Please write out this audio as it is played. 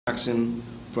reduction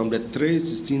from the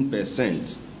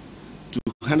 316% to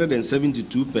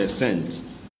 172%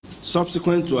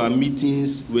 subsequent to our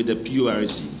meetings with the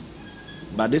PURC,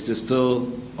 but this is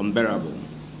still unbearable.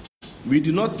 We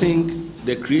do not think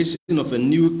the creation of a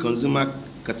new consumer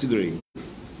category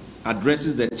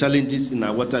addresses the challenges in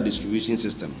our water distribution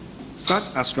system. Such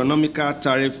astronomical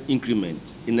tariff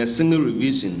increment in a single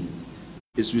revision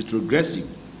is retrogressive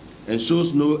and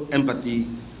shows no empathy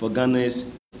for Ghana's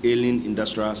ailing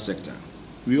industrial sector.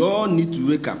 We all need to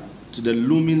wake up to the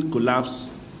looming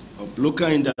collapse of local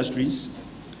industries,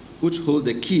 which hold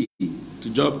the key to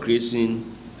job creation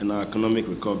and our economic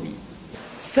recovery.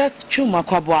 Seth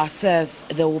Chumakwabwa says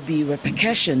there will be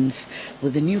repercussions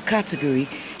with the new category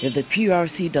if the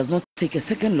PURC does not take a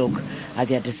second look at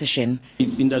their decision.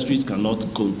 If industries cannot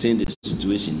contain the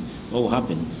situation, what will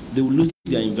happen? They will lose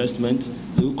their investment,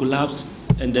 they will collapse,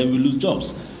 and then we lose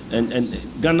jobs. And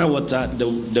Ghana Water,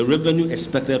 the revenue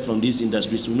expected from these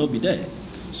industries will not be there.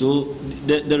 So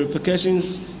the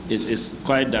repercussions is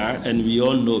quite dire, and we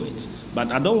all know it.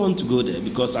 But I don't want to go there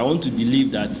because I want to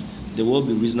believe that they will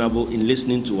be reasonable in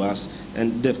listening to us,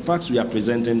 and the facts we are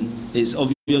presenting is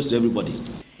obvious to everybody.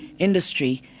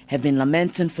 Industry have been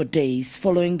lamenting for days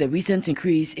following the recent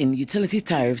increase in utility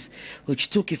tariffs, which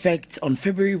took effect on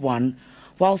February 1,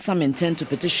 while some intend to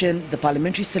petition the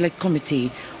Parliamentary Select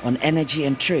Committee on Energy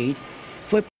and Trade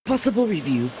for a possible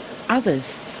review.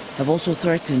 Others have also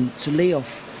threatened to lay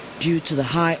off due to the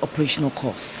high operational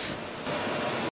costs.